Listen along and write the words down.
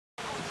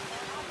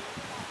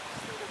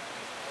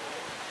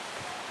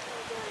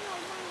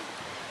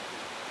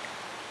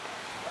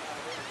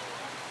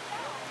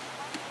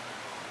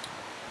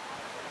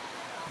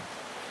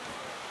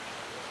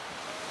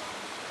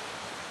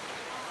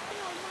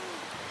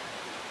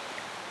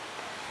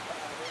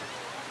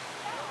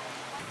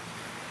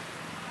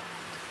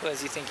What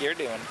does he think you're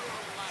doing?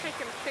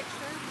 Taking a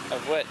picture.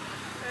 Of what? Of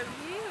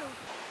you.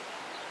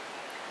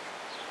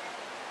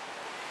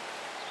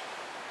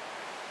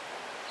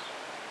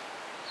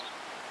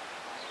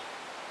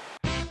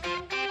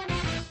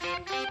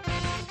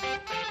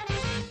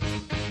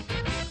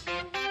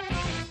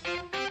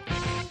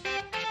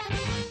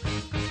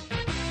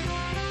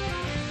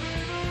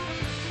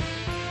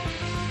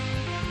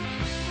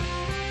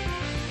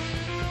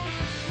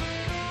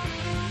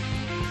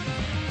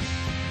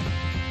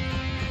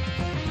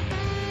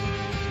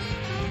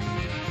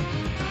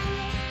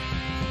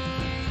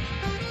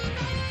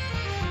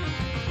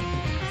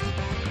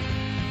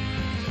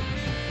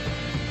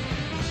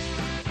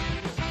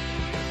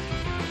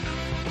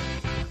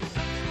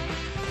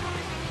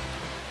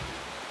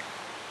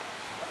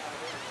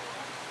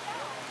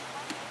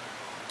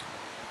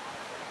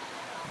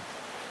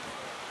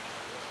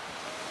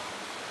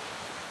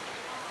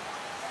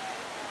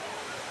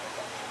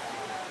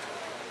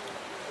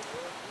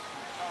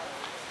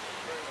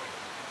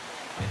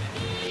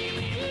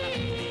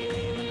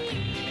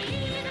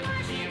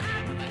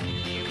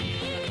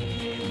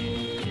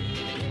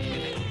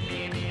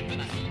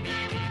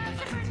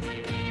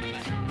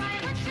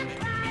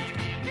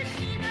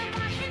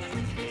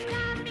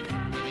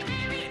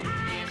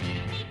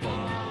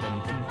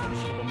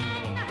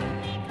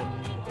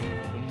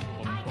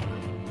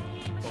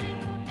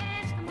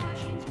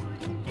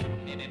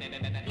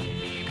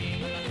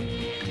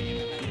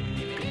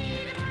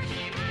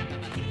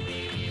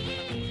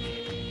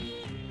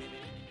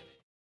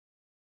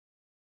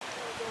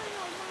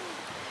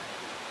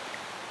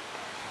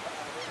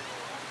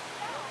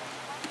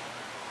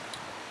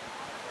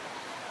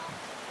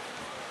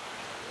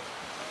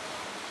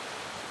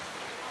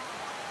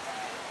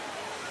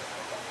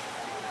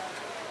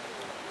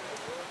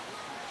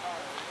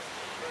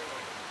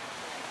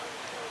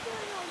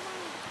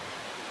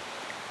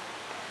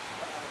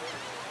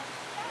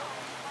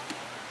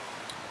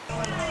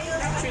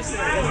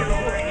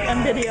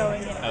 I'm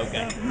videoing it.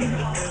 Okay.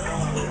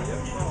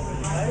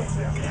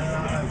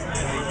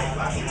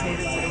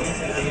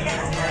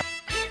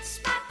 It's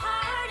my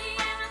party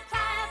and I'll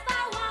cry if I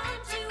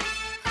want to.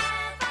 Cry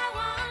if I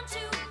want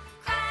to.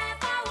 Cry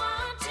if I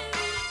want to.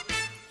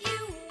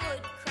 You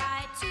would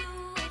cry too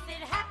if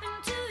it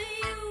happened to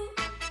you.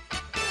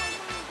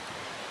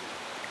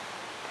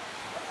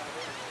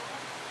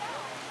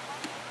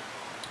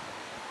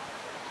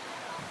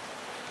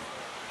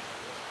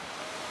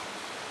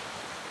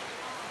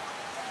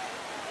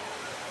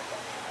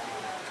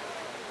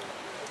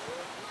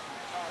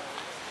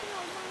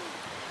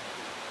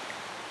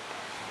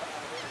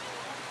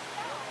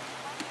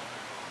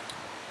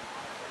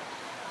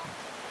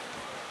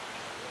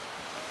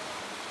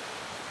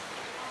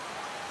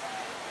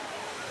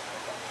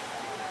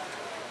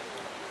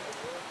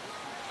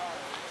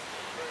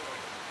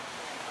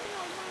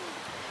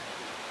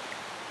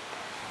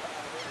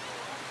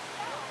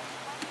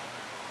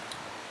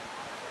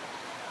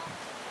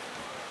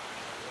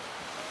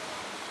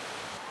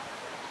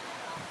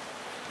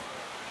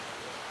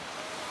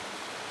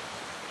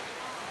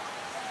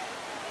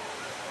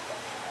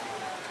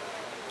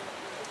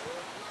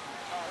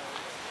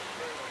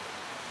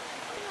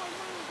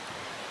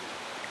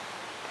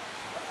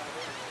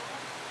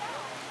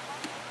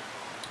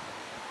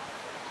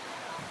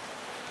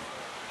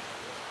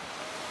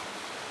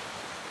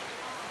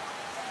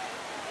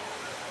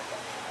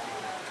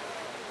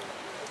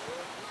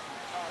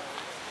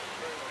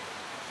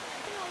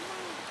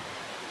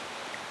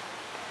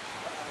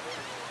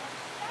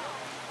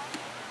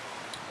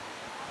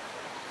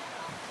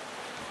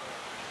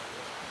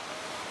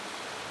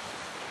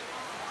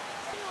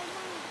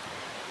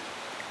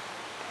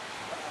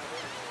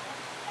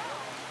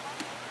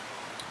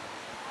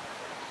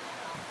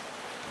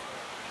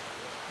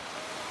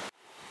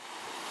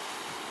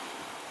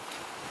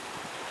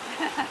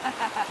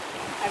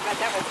 I bet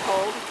that was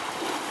cold.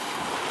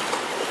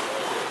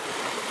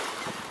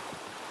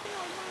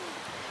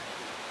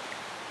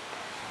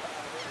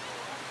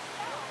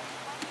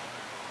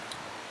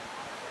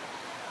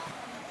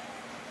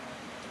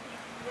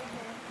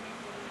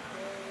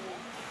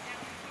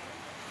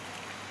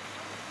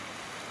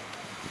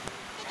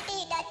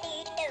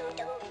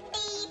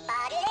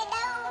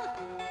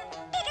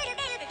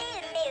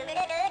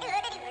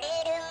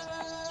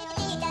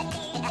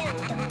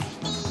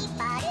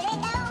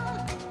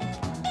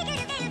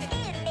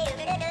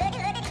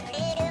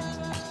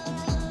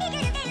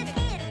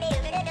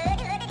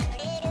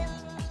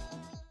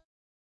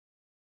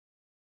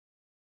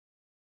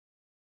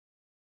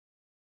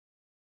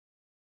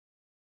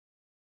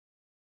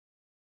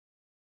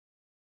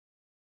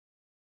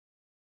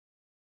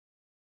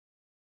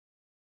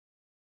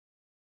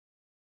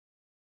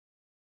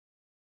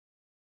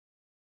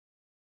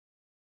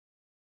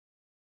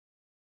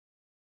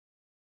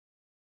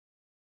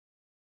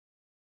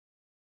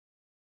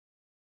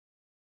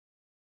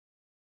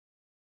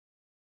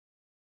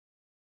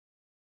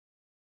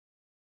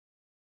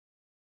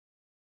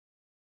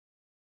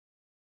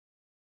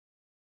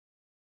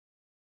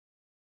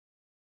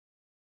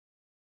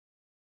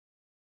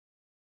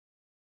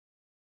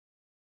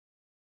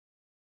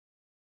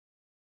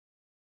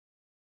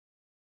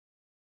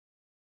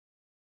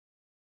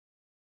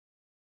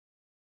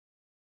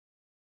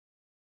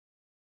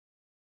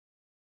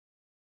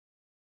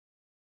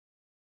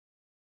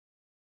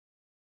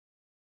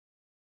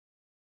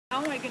 How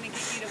am I going to get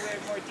you to wear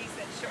more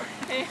decent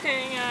shorts?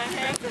 Hang on.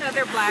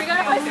 Another black We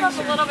gotta male push them up a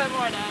picture. little bit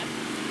more, Dad.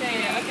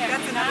 Okay.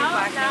 That's another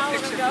black now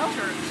male we're picture gonna from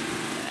go. church.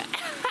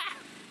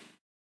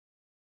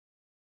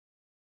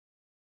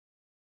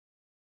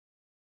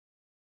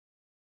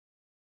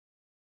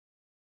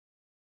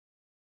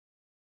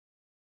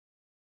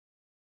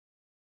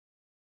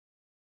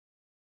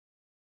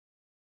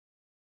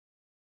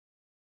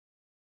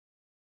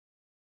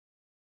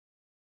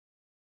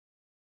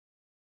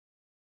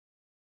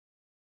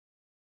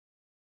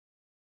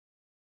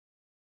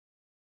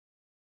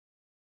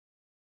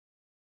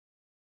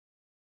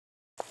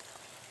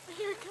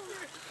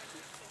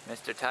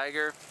 Mr.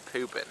 Tiger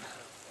pooping.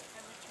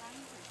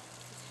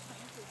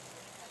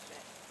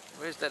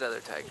 Where's that other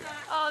tiger?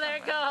 Oh, there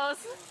it goes.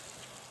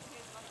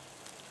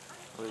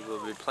 We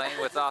will be playing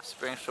with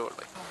offspring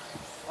shortly.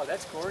 Oh,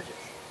 that's gorgeous.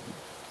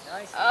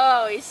 Nice.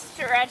 Oh, he's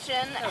stretching.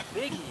 How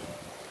big he is.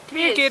 Come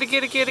here,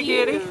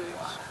 kitty.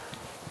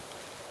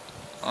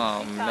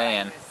 Oh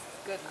man,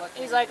 Good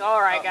looking. He's like, all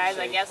right, guys.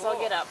 I guess I'll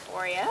get up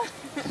for you.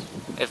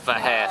 if I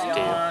have to.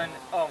 John,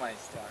 oh my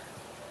star.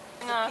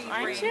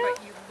 Aren't you?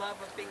 But you love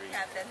a big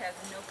cat that has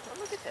no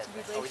look at that.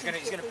 Oh, he's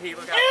gonna pee.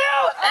 Look out.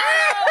 Oh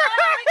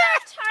my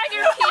God,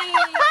 tiger pee.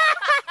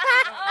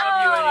 I don't love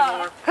you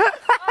anymore.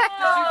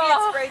 Did you get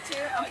spray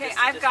too? Okay,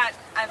 I've got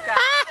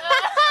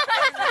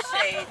in the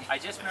shade. I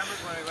just remembered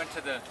when we went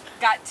to the.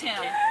 Got Tim.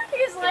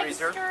 He's like,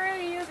 reserve? screw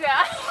you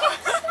guys.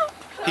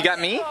 He got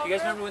me? You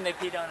guys remember when they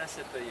peed on us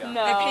at the?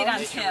 No. They peed on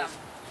Nature Tim.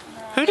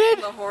 Who did?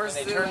 The horse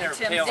When they zoo turn their and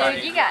Tim. tail on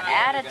Dude, you got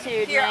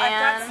attitude, Here, I've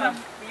got man.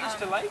 some. We used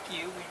to like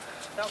you. We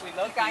thought we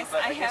loved Guys, you,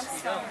 but I I have guess we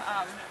some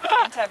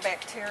don't.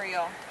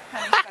 antibacterial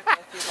honeysuckle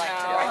if you'd like to.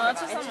 Oh, try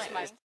it's just it. on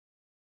my.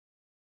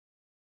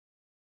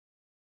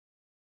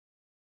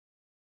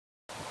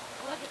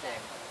 Look at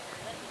there.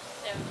 That is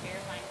so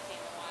terrifying to see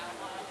in the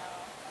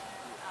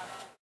wild.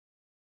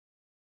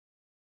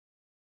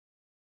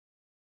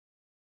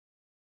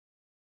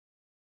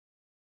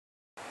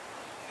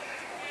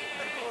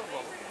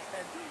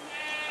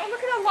 Oh, look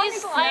at how long He's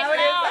his sliding snout is.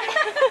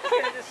 out.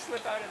 Gonna just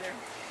slip out of there.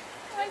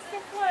 Nice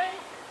to play.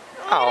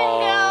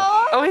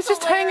 Oh, he's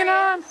just hanging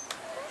on.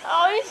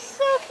 Oh, he's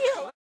so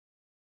cute.